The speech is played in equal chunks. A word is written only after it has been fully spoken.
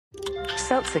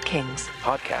Seltzer Kings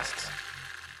podcasts.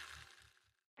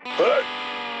 Hey,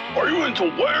 are you into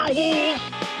werewolves,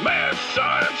 mad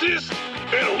scientists,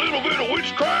 and a little bit of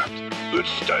witchcraft? Then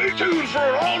stay tuned for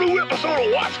an all-new episode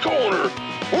of Watts Corner.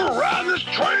 We're riding this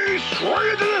train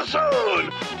straight to the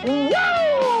sun.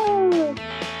 Woo!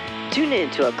 Tune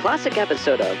in to a classic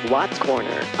episode of Watts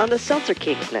Corner on the Seltzer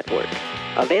Kings Network.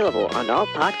 Available on all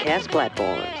podcast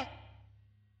platforms.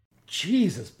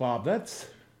 Jesus, Bob, that's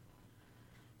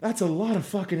a lot of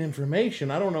fucking information.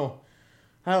 I don't know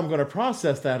how I'm going to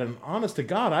process that. And honest to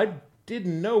God, I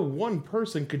didn't know one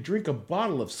person could drink a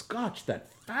bottle of scotch that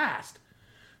fast.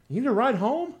 You need a ride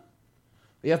home?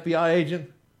 The FBI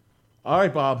agent? All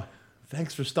right, Bob.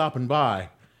 Thanks for stopping by.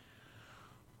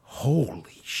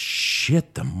 Holy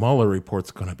shit, the Mueller report's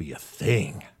going to be a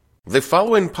thing. The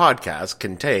following podcast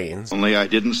contains... Only I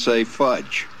didn't say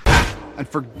fudge. And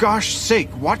for gosh sake,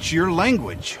 watch your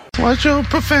language. Watch your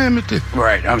profanity.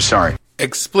 Right, I'm sorry.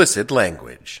 explicit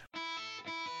language.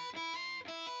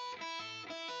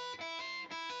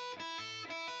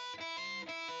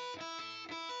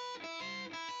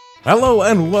 Hello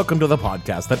and welcome to the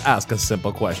podcast that asks a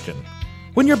simple question.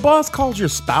 When your boss calls your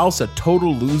spouse a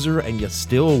total loser and you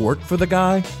still work for the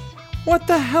guy, what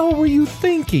the hell were you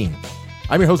thinking?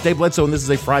 I'm your host, Dave Bledsoe, and this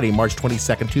is a Friday, March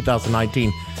 22nd,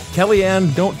 2019.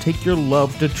 Kellyanne, Don't Take Your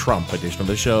Love to Trump edition of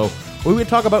the show, where we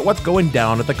talk about what's going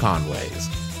down at the Conways.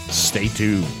 Stay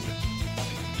tuned.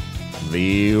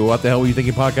 The What the Hell Were You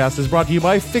Thinking podcast is brought to you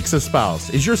by Fix a Spouse.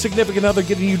 Is your significant other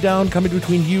getting you down, coming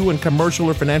between you and commercial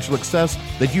or financial success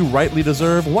that you rightly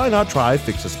deserve? Why not try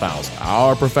Fix a Spouse?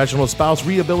 Our professional spouse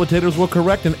rehabilitators will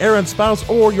correct an errant spouse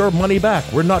or your money back.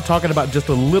 We're not talking about just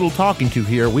a little talking to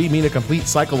here. We mean a complete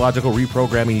psychological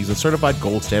reprogramming using certified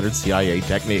gold standard CIA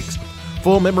techniques.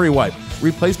 Full memory wipe,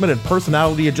 replacement and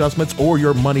personality adjustments, or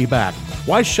your money back.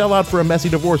 Why shell out for a messy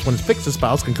divorce when Fix a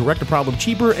Spouse can correct a problem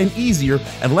cheaper and easier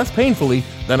and less painfully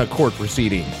than a court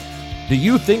proceeding? Do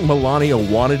you think Melania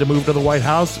wanted to move to the White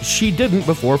House? She didn't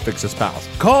before Fix a Spouse.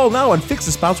 Call now and Fix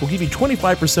a Spouse will give you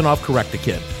 25% off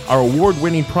Correct-A-Kid, our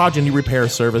award-winning progeny repair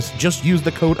service. Just use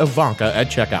the code Ivanka at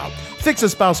checkout. Fix a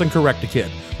Spouse and Correct-A-Kid.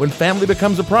 When family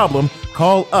becomes a problem,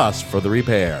 call us for the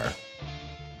repair.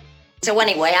 So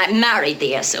anyway, I married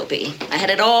the SOB. I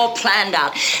had it all planned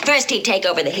out. First, he'd take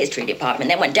over the history department.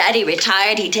 Then when Daddy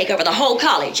retired, he'd take over the whole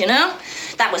college, you know?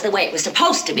 That was the way it was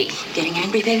supposed to be. Getting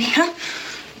angry, baby, huh?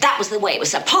 That was the way it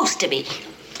was supposed to be.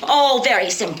 All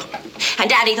very simple. And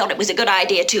Daddy thought it was a good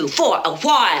idea, too, for a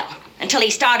while. Until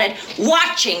he started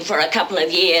watching for a couple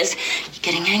of years.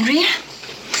 Getting angry?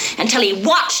 Until he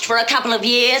watched for a couple of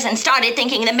years and started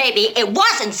thinking that maybe it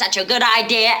wasn't such a good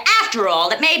idea after all,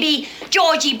 that maybe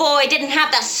Georgie boy didn't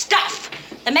have the stuff,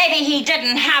 that maybe he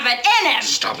didn't have it in him.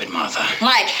 Stop it, Martha.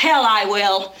 Like hell I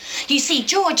will. You see,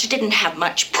 George didn't have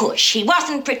much push. He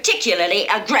wasn't particularly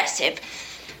aggressive.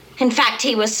 In fact,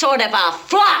 he was sort of a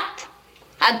flop.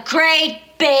 A great,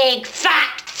 big,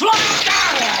 fat flop.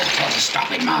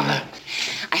 Stop it, Martha.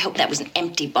 I hope that was an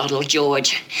empty bottle,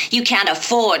 George. You can't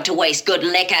afford to waste good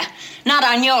liquor. Not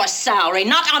on your salary,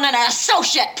 not on an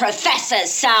associate professor's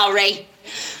salary.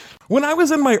 When I was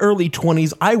in my early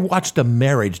 20s, I watched a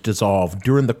marriage dissolve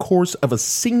during the course of a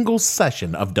single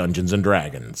session of Dungeons &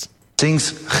 Dragons.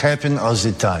 Things happen all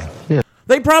the time.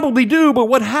 They probably do, but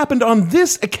what happened on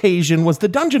this occasion was the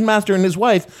Dungeon Master and his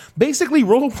wife basically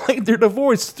role-played their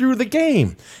divorce through the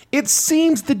game. It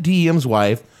seems the DM's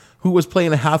wife, who was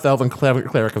playing a half-elven cleric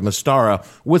of Mystara,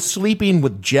 was sleeping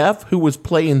with Jeff, who was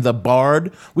playing the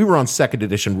Bard. We were on 2nd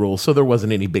edition rules, so there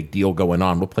wasn't any big deal going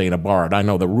on with playing a Bard. I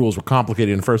know the rules were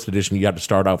complicated in 1st edition. You had to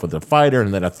start off with a fighter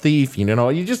and then a thief. You know,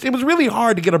 it was really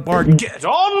hard to get a Bard. Get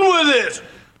on with it!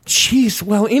 Jeez,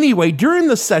 well, anyway, during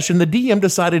the session, the DM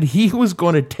decided he was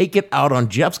going to take it out on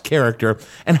Jeff's character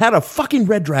and had a fucking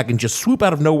red dragon just swoop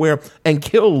out of nowhere and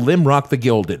kill Limrock the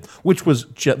Gilded, which was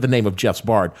the name of Jeff's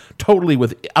bard, totally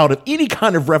without any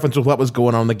kind of reference with what was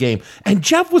going on in the game. And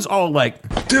Jeff was all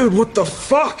like, Dude, what the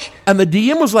fuck? And the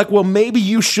DM was like, well, maybe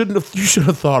you should have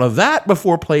thought of that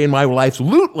before playing my wife's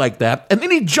loot like that. And then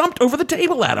he jumped over the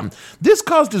table at him. This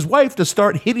caused his wife to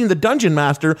start hitting the Dungeon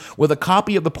Master with a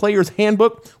copy of the player's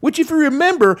handbook, which, if you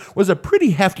remember, was a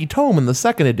pretty hefty tome in the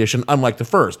 2nd edition, unlike the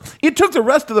 1st. It took the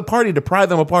rest of the party to pry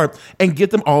them apart and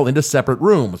get them all into separate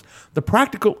rooms. The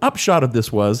practical upshot of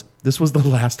this was the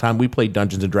last time we played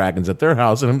Dungeons & Dragons at their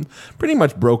house, and pretty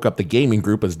much broke up the gaming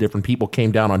group as different people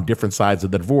came down on different sides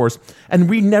of the divorce, and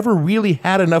we never really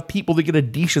had enough people to get a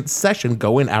decent session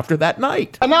going after that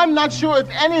night. And I'm not sure if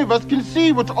any of us can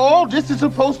see what all this is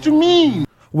supposed to mean.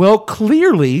 Well,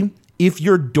 clearly, If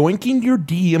you're doinking your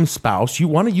DM spouse, you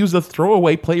want to use a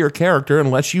throwaway player character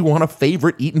unless you want a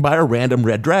favorite eaten by a random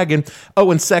red dragon. Oh,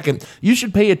 and second, you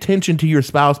should pay attention to your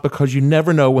spouse because you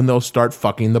never know when they'll start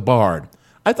fucking the bard.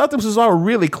 I thought this was all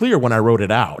really clear when I wrote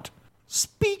it out.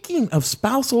 Speaking of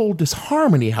spousal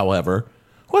disharmony, however,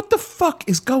 what the fuck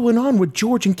is going on with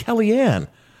George and Kellyanne?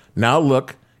 Now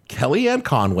look, Kellyanne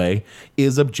Conway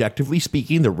is, objectively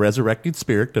speaking, the resurrected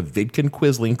spirit of Vidkun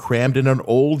Quisling crammed in an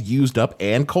old, used-up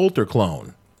Ann Coulter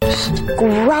clone.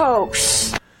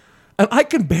 Gross. And I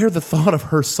can bear the thought of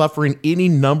her suffering any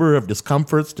number of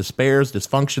discomforts, despairs,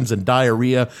 dysfunctions, and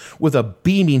diarrhea with a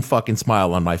beaming fucking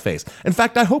smile on my face. In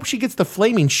fact, I hope she gets the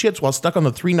flaming shits while stuck on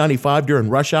the 395 during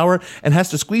rush hour and has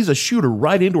to squeeze a shooter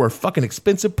right into her fucking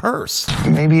expensive purse.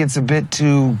 Maybe it's a bit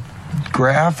too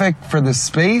graphic for the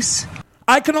space?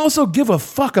 I can also give a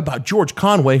fuck about George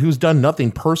Conway, who's done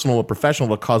nothing personal or professional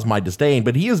to cause my disdain,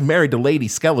 but he is married to Lady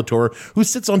Skeletor, who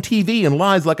sits on TV and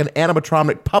lies like an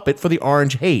animatronic puppet for the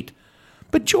Orange Hate.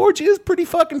 But George is pretty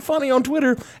fucking funny on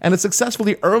Twitter and has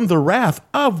successfully earned the wrath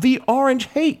of the Orange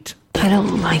Hate. I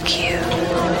don't like you.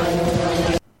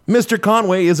 Mr.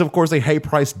 Conway is, of course, a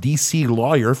high-priced D.C.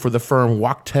 lawyer for the firm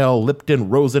Wachtell, Lipton,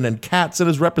 Rosen, and Katz, and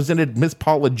has represented Miss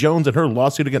Paula Jones in her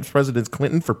lawsuit against President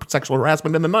Clinton for sexual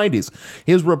harassment in the 90s.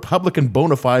 His Republican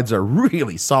bona fides are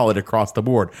really solid across the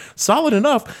board. Solid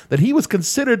enough that he was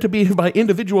considered to be by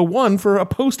Individual One for a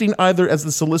posting either as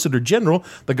the Solicitor General,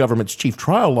 the government's chief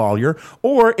trial lawyer,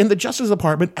 or in the Justice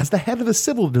Department as the head of the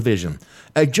Civil Division.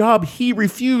 A job he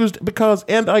refused because,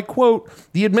 and I quote,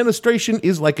 "the administration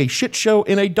is like a shit show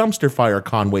in a dumpster fire,"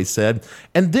 Conway said.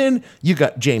 And then you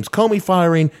got James Comey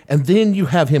firing, and then you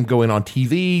have him going on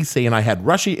TV saying, "I had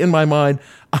Russia in my mind.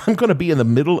 I'm going to be in the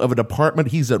middle of a department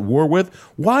he's at war with."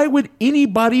 Why would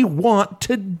anybody want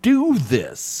to do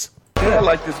this? Yeah, I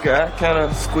like this guy. Kind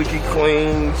of squeaky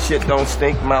clean, shit don't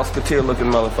stink, Mouseketeer looking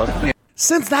motherfucker.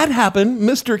 Since that happened,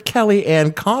 Mr.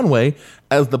 Kellyanne Conway,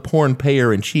 as the porn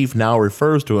payer-in-chief now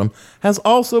refers to him, has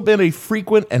also been a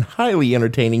frequent and highly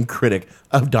entertaining critic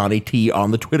of Donnie T on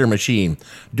the Twitter machine.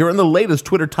 During the latest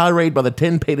Twitter tirade by the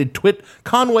 10-pated twit,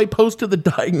 Conway posted the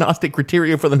diagnostic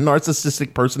criteria for the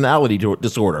narcissistic personality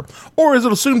disorder, or as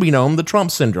it'll soon be known, the Trump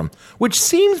syndrome, which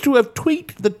seems to have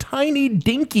tweaked the tiny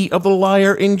dinky of the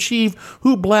liar-in-chief,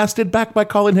 who blasted back by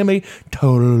calling him a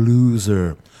total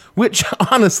loser. Which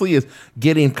honestly is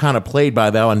getting kind of played by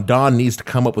now, and Don needs to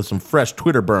come up with some fresh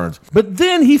Twitter burns. But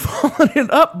then he followed it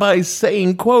up by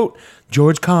saying, quote,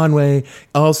 "George Conway,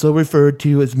 also referred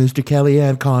to as Mr.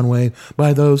 Kellyanne Conway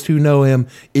by those who know him,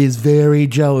 is very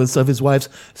jealous of his wife's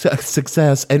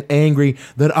success and angry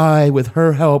that I, with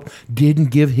her help,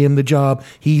 didn't give him the job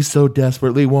he so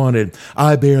desperately wanted.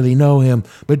 I barely know him,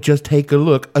 but just take a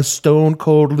look, a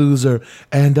stone-cold loser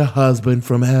and a husband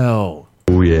from hell."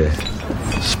 Oh yeah,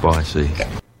 spicy.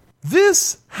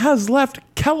 This has left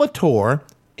Skeletor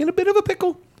in a bit of a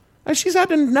pickle, as she's had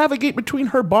to navigate between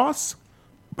her boss,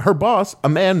 a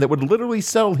man that would literally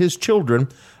sell his children,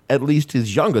 at least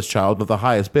his youngest child, with the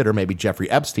highest bidder, maybe Jeffrey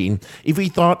Epstein, if he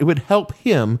thought it would help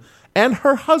him, and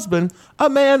her husband, a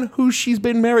man who she's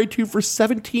been married to for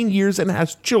 17 years and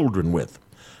has children with.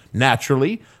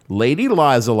 Naturally, Lady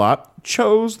Lies-A-Lot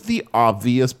chose the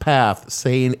obvious path,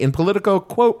 saying in Politico,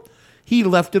 quote, "He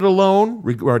left it alone,"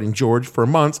 regarding George, "for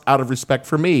months out of respect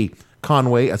for me,"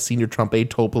 Conway, a senior Trump aide,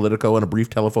 told Politico in a brief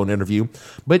telephone interview.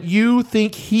 "But you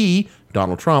think he,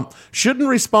 Donald Trump, shouldn't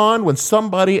respond when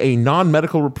somebody, a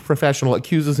non-medical professional,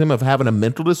 accuses him of having a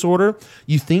mental disorder?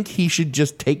 You think he should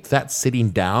just take that sitting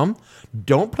down?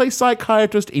 Don't play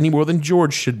psychiatrist any more than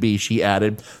George should be," she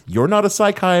added. "You're not a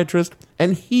psychiatrist,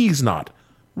 and he's not."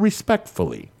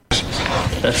 Respectfully.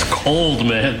 That's cold,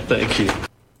 man. Thank you.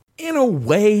 In a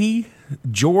way,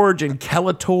 George and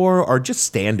Skeletor are just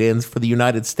stand-ins for the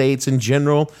United States in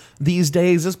general these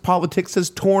days, as politics has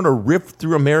torn a rift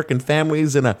through American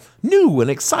families in a new and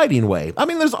exciting way. I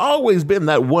mean, there's always been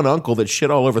that one uncle that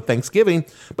shit all over Thanksgiving,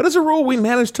 but as a rule, we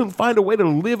managed to find a way to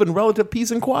live in relative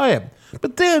peace and quiet.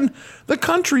 But then, the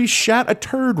country shat a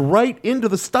turd right into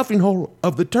the stuffing hole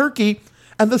of the turkey,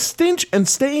 and the stench and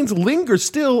stains linger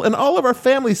still, and all of our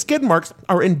family skid marks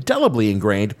are indelibly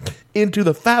ingrained into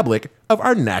the fabric of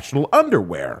our national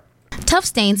underwear. Tough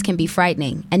stains can be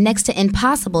frightening and next to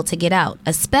impossible to get out,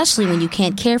 especially when you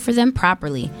can't care for them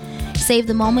properly. Save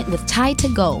the moment with Tide to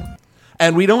Go.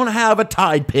 And we don't have a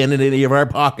Tide pin in any of our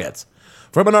pockets.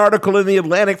 From an article in The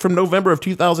Atlantic from November of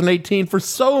 2018, for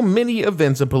so many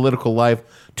events in political life,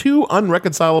 two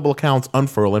unreconcilable accounts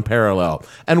unfurl in parallel,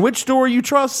 and which story you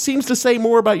trust seems to say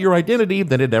more about your identity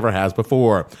than it ever has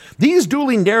before. These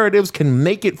dueling narratives can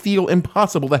make it feel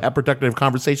impossible to have productive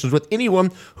conversations with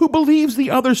anyone who believes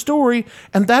the other story,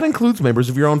 and that includes members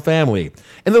of your own family.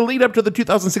 In the lead up to the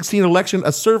 2016 election,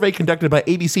 a survey conducted by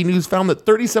ABC News found that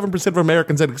 37% of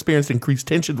Americans had experienced increased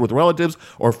tensions with relatives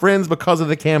or friends because of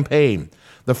the campaign.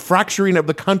 The fracturing of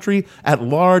the country at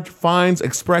large finds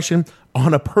expression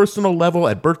on a personal level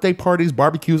at birthday parties,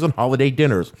 barbecues, and holiday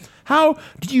dinners. How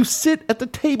do you sit at the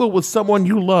table with someone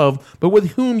you love, but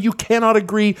with whom you cannot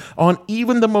agree on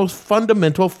even the most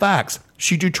fundamental facts?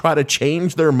 Should you try to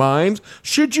change their minds?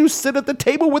 Should you sit at the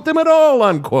table with them at all?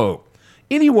 Unquote.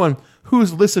 Anyone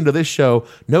who's listened to this show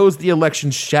knows the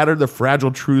election shattered the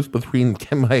fragile truce between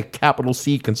my capital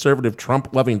C conservative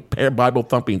Trump-loving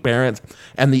Bible-thumping parents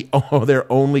and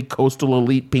their only coastal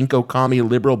elite pinko commie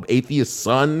liberal atheist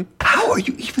son. How are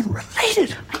you even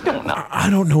related? I don't know. I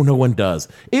don't know. No one does.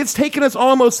 It's taken us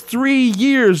almost 3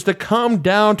 years to come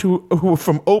down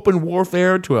from open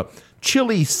warfare to a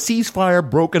chilly ceasefire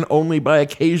broken only by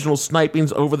occasional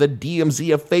snipings over the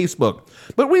DMZ of Facebook.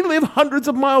 But we live hundreds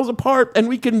of miles apart, and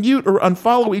we can mute or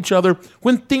unfollow each other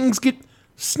when things get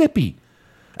snippy.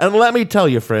 And let me tell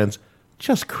you, friends,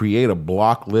 just create a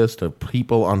block list of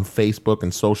people on Facebook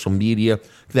and social media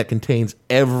that contains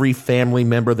every family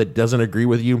member that doesn't agree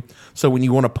with you. So when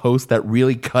you want to post that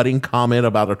really cutting comment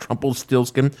about a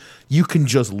Trumpelstiltskin, you can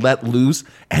just let loose,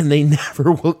 and they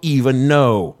never will even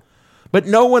know. But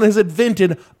no one has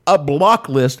invented a block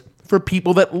list for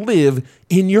people that live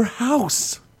in your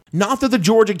house. Not that the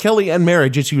Georgia Kelly and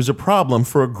marriage issue is a problem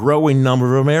for a growing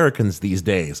number of Americans these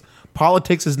days.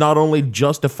 Politics is not only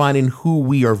just defining who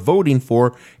we are voting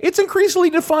for, it's increasingly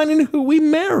defining who we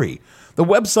marry. The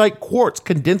website Quartz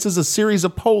condenses a series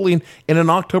of polling in an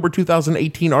October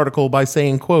 2018 article by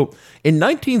saying, quote, in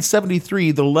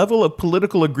 1973, the level of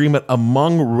political agreement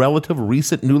among relative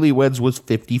recent newlyweds was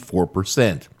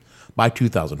 54%. By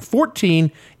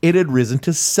 2014, it had risen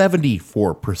to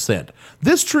 74%.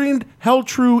 This trend held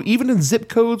true even in zip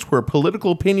codes where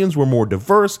political opinions were more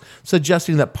diverse,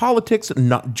 suggesting that politics,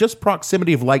 not just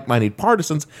proximity of like-minded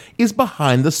partisans, is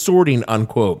behind the sorting,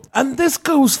 unquote. And this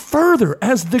goes further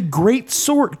as the great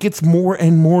sort gets more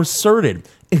and more sorted.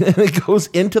 And it goes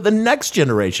into the next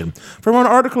generation. From an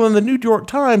article in the New York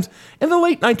Times, in the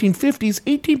late 1950s,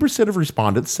 18% of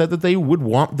respondents said that they would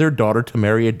want their daughter to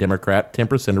marry a Democrat,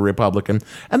 10% a Republican,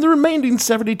 and the remaining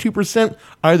 72%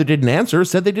 either didn't answer or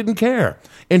said they didn't care.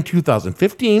 In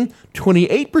 2015,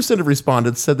 28% of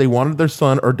respondents said they wanted their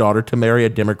son or daughter to marry a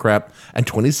Democrat and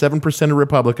 27% a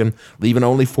Republican, leaving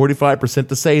only 45%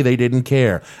 to say they didn't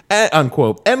care,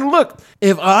 unquote. And look,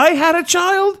 if I had a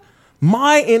child,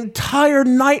 my entire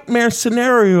nightmare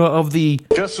scenario of the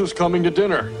guess who's coming to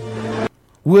dinner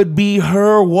would be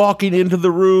her walking into the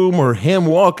room or him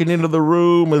walking into the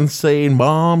room and saying,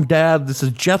 Mom, Dad, this is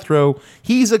Jethro.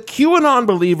 He's a QAnon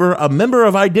believer, a member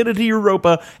of Identity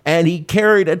Europa, and he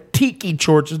carried a tiki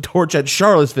torch at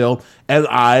Charlottesville, and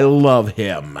I love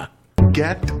him.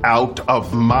 Get out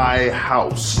of my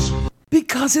house.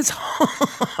 Because it's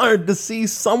hard to see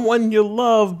someone you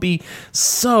love be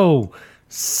so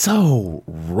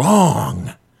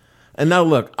wrong. And now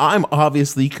look, I'm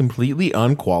obviously completely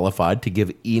unqualified to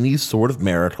give any sort of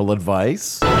marital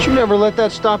advice. But you never let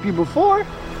that stop you before.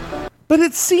 But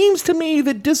it seems to me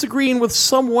that disagreeing with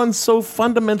someone so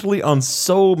fundamentally on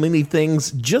so many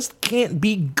things just can't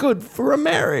be good for a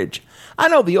marriage. I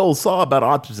know the old saw about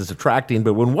opposites attracting,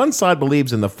 but when one side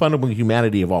believes in the fundamental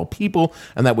humanity of all people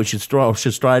and that we should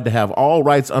strive to have all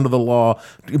rights under the law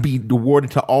be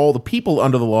awarded to all the people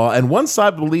under the law, and one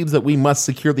side believes that we must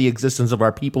secure the existence of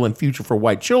our people and future for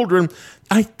white children,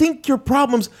 I think your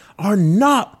problems are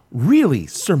not really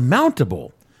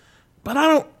surmountable. But I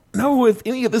don't know if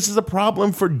any of this is a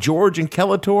problem for George and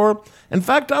Kelator. In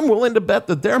fact, I'm willing to bet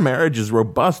that their marriage is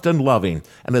robust and loving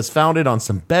and is founded on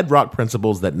some bedrock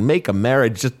principles that make a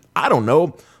marriage just,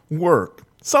 work.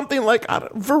 Something like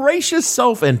voracious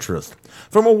self-interest.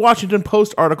 From a Washington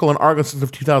Post article in August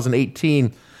of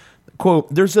 2018, quote,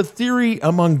 there's a theory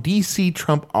among D.C.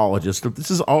 Trumpologists that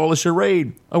this is all a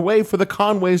charade, a way for the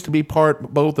Conways to be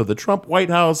part both of the Trump White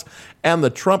House and the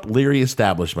Trump-Leary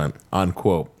establishment,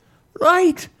 unquote.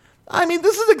 Right? I mean,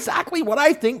 this is exactly what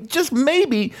I think. Just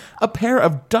maybe a pair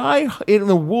of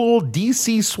die-in-the-wool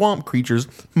DC swamp creatures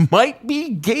might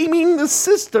be gaming the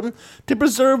system to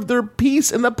preserve their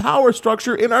peace and the power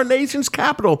structure in our nation's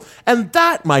capital. And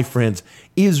that, my friends,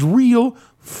 is real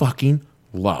fucking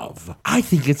love. I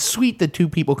think it's sweet that two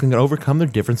people can overcome their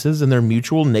differences and their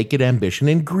mutual naked ambition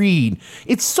and greed.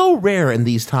 It's so rare in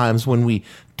these times when we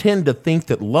tend to think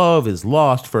that love is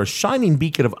lost for a shining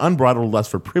beacon of unbridled lust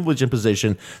for privilege and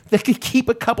position that could keep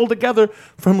a couple together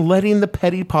from letting the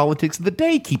petty politics of the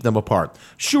day keep them apart.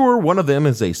 Sure, one of them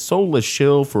is a soulless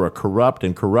shill for a corrupt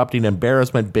and corrupting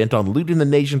embarrassment bent on looting the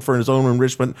nation for his own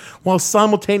enrichment while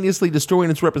simultaneously destroying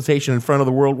its reputation in front of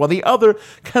the world, while the other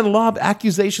can lob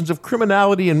accusations of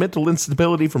criminality and mental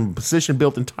instability from a position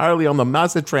built entirely on the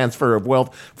massive transfer of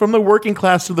wealth from the working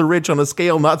class to the rich on a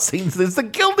scale not seen since the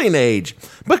Gilding Age.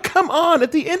 But come on,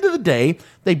 at the end of the day,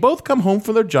 they both come home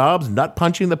from their jobs, nut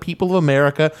punching the people of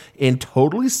America in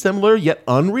totally similar yet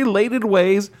unrelated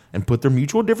ways, and put their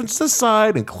mutual differences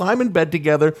aside and climb in bed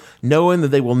together, knowing that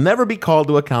they will never be called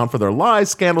to account for their lies,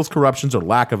 scandals, corruptions, or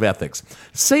lack of ethics.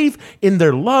 Safe in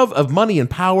their love of money and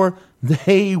power,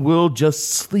 they will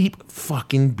just sleep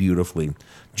fucking beautifully.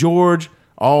 George,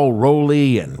 all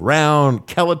roly and round,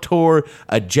 Kelator,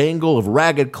 a jangle of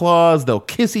ragged claws, they'll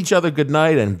kiss each other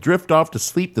goodnight and drift off to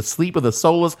sleep the sleep of the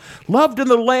soulless, loved in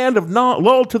the land of Nod,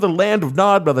 lulled to the land of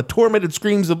Nod by the tormented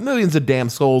screams of millions of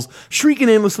damned souls, shrieking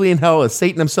endlessly in hell as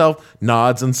Satan himself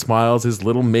nods and smiles his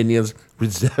little minions,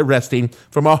 resting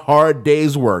from a hard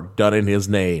day's work done in his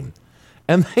name.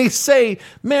 And they say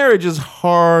marriage is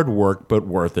hard work, but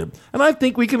worth it. And I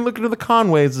think we can look into the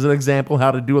Conways as an example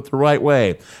how to do it the right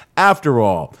way. After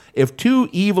all, if two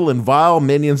evil and vile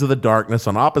minions of the darkness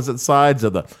on opposite sides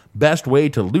of the best way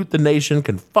to loot the nation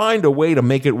can find a way to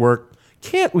make it work,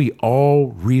 can't we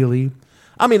all really?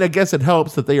 I mean, I guess it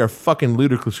helps that they are fucking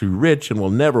ludicrously rich and will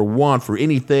never want for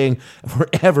anything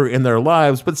forever in their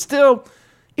lives, but still,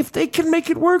 if they can make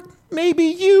it work, maybe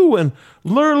you and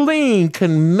Lurleen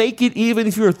can make it even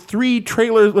if you're 3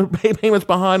 trailer payments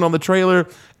behind on the trailer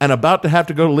and about to have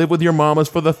to go live with your mamas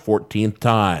for the 14th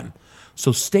time.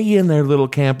 So stay in there, little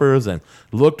campers, and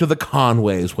look to the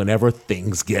Conways whenever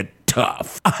things get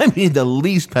tough. I mean, the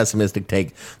least pessimistic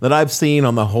take that I've seen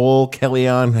on the whole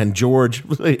Kellyanne and George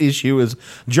issue is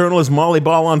journalist Molly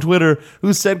Ball on Twitter,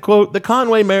 who said, quote, "The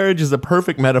Conway marriage is a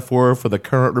perfect metaphor for the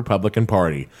current Republican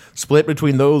Party, split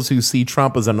between those who see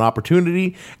Trump as an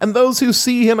opportunity and those who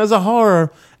see him as a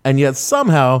horror, and yet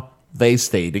somehow they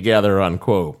stay together,"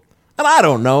 unquote. And I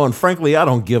don't know, and frankly, I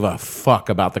don't give a fuck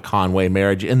about the Conway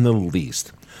marriage in the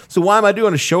least. So why am I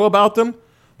doing a show about them?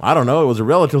 I don't know, it was a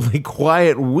relatively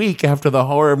quiet week after the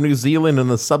horror of New Zealand and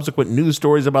the subsequent news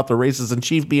stories about the racist in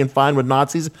chief being fine with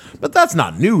Nazis, but that's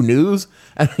not new news.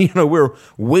 And, we're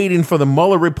waiting for the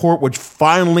Mueller report, which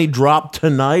finally dropped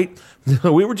tonight.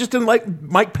 We were just in, like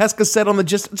Mike Pesca said, on the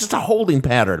just a holding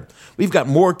pattern. We've got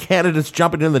more candidates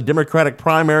jumping in the Democratic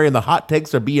primary, and the hot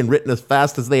takes are being written as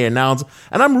fast as they announce.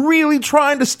 And I'm really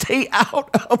trying to stay out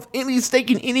of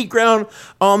staking any ground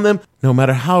on them, no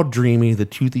matter how dreamy the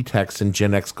toothy Texan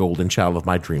Gen X golden child of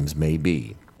my dreams may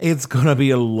be. It's gonna be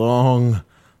a long,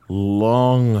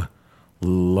 long,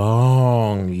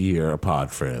 long year,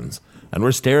 pod friends. And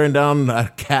we're staring down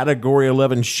a Category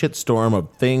 11 shitstorm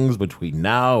of things between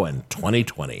now and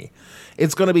 2020.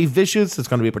 It's going to be vicious, it's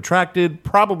going to be protracted,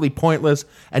 probably pointless,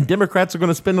 and Democrats are going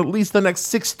to spend at least the next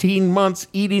 16 months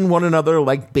eating one another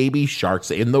like baby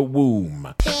sharks in the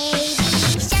womb.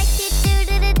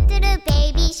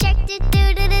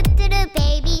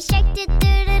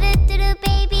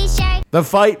 The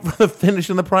fight for the finish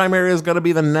in the primary is going to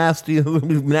be nastier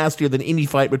than any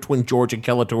fight between George and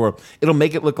Kelator. It'll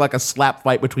make it look like a slap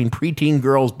fight between preteen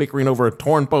girls bickering over a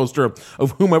torn poster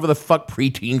of whomever the fuck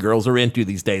preteen girls are into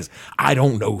these days. I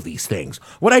don't know these things.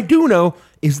 What I do know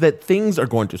is that things are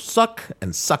going to suck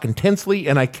and suck intensely,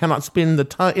 and I cannot spend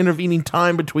the intervening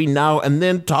time between now and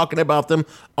then talking about them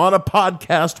on a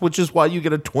podcast, which is why you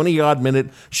get a 20-odd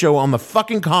minute show on the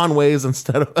fucking Conways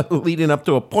instead of leading up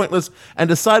to a pointless and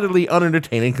decidedly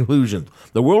unentertaining conclusion.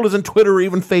 The world isn't Twitter or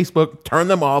even Facebook. Turn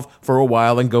them off for a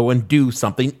while and go and do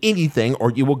something, anything, or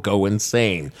you will go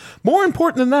insane. More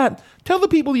important than that, tell the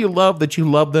people you love that you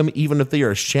love them, even if they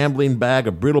are a shambling bag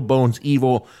of brittle bones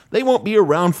evil. They won't be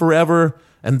around forever,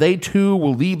 and they too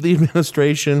will leave the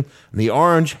administration, and the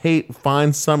orange hate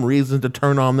finds some reason to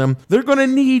turn on them. They're going to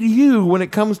need you when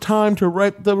it comes time to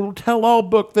write the tell-all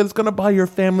book that's going to buy your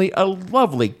family a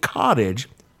lovely cottage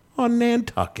on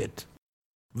Nantucket.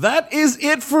 That is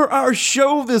it for our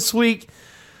show this week.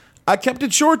 I kept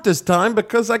it short this time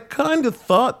because I kind of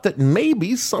thought that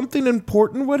maybe something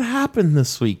important would happen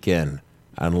this weekend.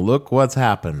 And look what's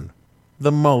happened.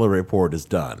 The Mueller report is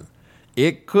done.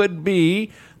 It could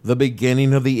be the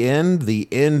beginning of the end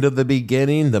of the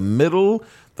beginning, the middle,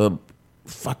 the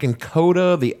fucking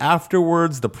coda, the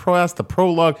afterwards, the press, the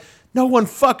prologue. No one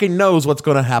fucking knows what's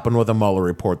going to happen with the Mueller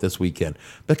report this weekend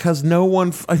because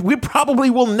we probably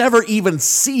will never even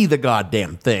see the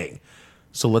goddamn thing.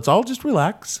 So let's all just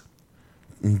relax,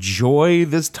 enjoy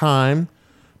this time,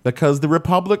 because the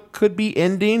republic could be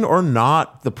ending or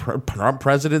not. The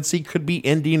presidency could be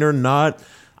ending or not.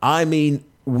 I mean,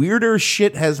 weirder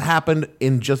shit has happened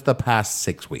in just the past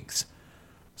 6 weeks.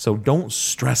 So don't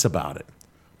stress about it.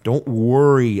 Don't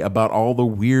worry about all the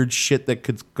weird shit that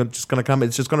just going to come.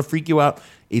 It's just going to freak you out.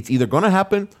 It's either going to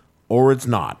happen or it's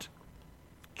not.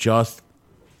 Just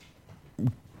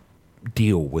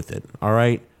deal with it. All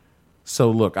right.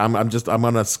 So look, I'm going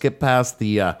to skip past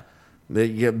the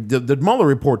Mueller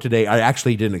report today. I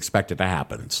actually didn't expect it to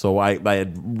happen. So I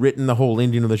had written the whole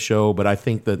ending of the show, but I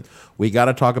think that we got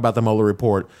to talk about the Mueller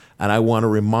report. And I want to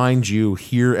remind you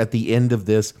here at the end of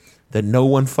this that no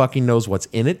one fucking knows what's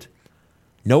in it.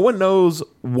 No one knows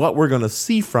what we're going to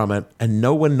see from it, and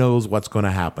no one knows what's going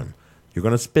to happen. You're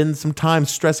going to spend some time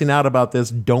stressing out about this.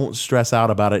 Don't stress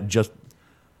out about it. Just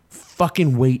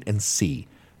fucking wait and see.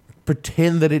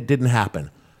 Pretend that it didn't happen.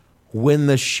 When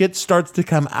the shit starts to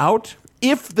come out,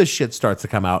 if the shit starts to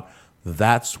come out,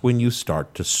 that's when you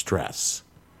start to stress.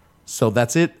 So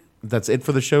that's it. That's it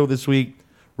for the show this week.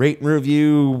 Rate and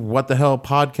review What the Hell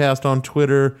Podcast on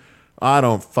Twitter. I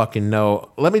don't fucking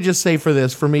know. Let me just say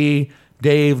for me,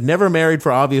 Dave, never married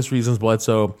for obvious reasons,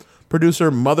 Bledsoe.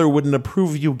 Producer, Mother Wouldn't Approve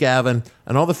of You, Gavin,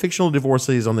 and all the fictional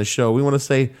divorcees on this show. We want to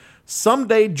say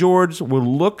someday George will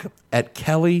look at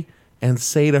Kelly and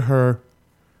say to her,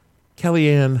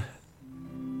 Kellyanne,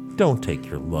 don't take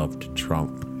your love to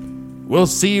Trump. We'll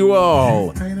see you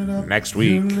all next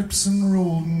week. Your lips and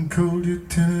rolled and curled your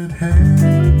tinted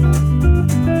hair.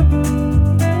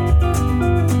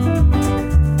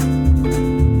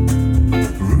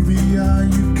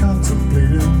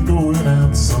 Contemplating going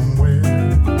out somewhere.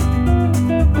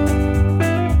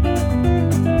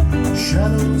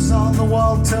 Shadows on the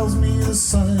wall tells me the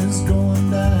sun is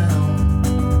going down.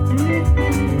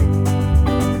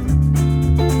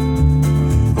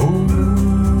 Oh,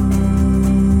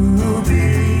 Ruby,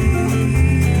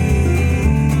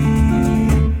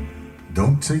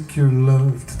 don't take your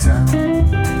love to town.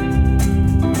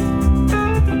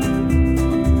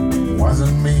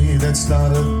 Wasn't me that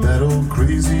started that old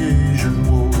crazy Asian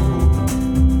war.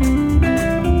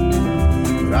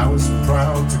 But I was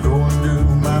proud to go and do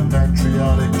my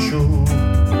patriotic chore.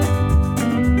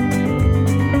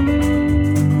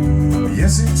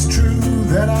 Yes, it's true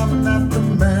that I'm not the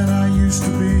man I used to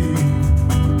be.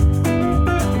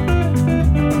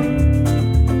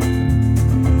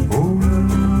 Oh,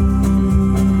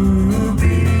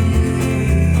 Ruby,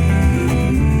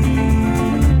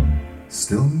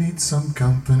 still need some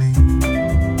company.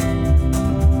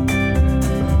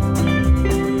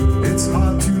 It's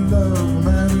hard to love a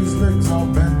man whose legs are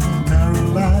bent and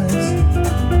paralyzed.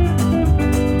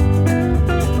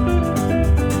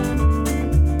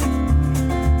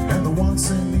 And the wants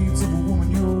and needs of a woman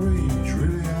your age,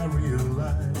 really I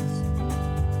realize.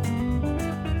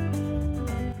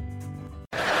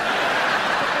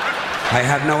 I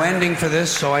have no ending for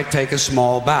this, so I take a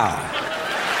small bow.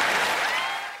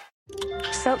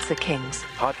 Seltzer Kings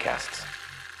Podcasts.